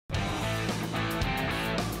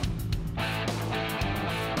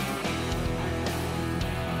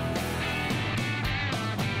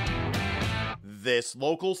This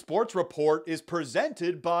local sports report is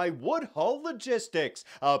presented by Woodhull Logistics,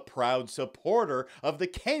 a proud supporter of the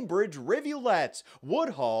Cambridge Rivulettes.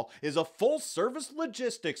 Woodhull is a full-service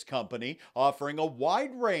logistics company offering a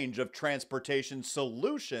wide range of transportation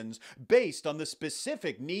solutions based on the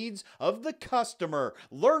specific needs of the customer.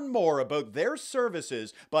 Learn more about their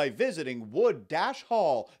services by visiting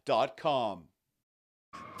wood-hall.com.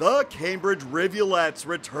 The Cambridge Rivulettes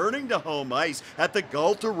returning to home ice at the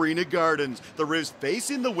Galt Arena Gardens. The Rivs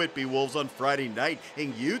facing the Whitby Wolves on Friday night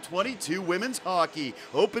in U22 women's hockey.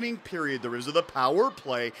 Opening period, the Rivs of the power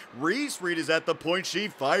play. Reese Reed is at the point, she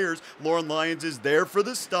fires. Lauren Lyons is there for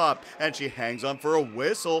the stop, and she hangs on for a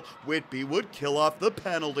whistle. Whitby would kill off the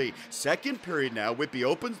penalty. Second period now, Whitby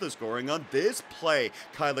opens the scoring on this play.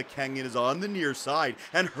 Kyla Kenyon is on the near side,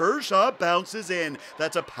 and her shot bounces in.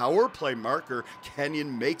 That's a power play marker.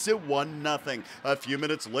 Kenyon makes it 1-0. A few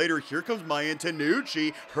minutes later, here comes Maya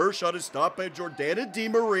Tanucci. Her shot is stopped by Jordana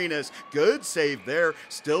DeMarinis. Good save there.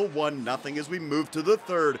 Still 1-0 as we move to the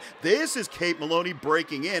third. This is Kate Maloney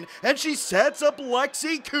breaking in, and she sets up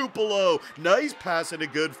Lexi Cupolo. Nice pass and a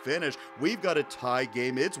good finish. We've got a tie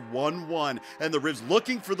game. It's 1-1, and the Rivs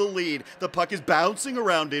looking for the lead. The puck is bouncing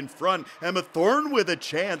around in front. Emma Thorne with a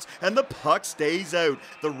chance, and the puck stays out.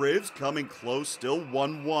 The Rivs coming close, still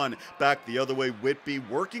 1-1. Back the other way, Whitby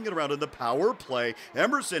working it around in the power play.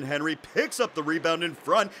 Emerson Henry picks up the rebound in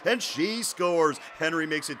front, and she scores. Henry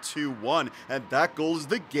makes it 2-1, and that goal is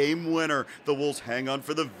the game winner. The Wolves hang on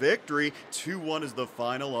for the victory. 2-1 is the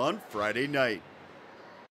final on Friday night.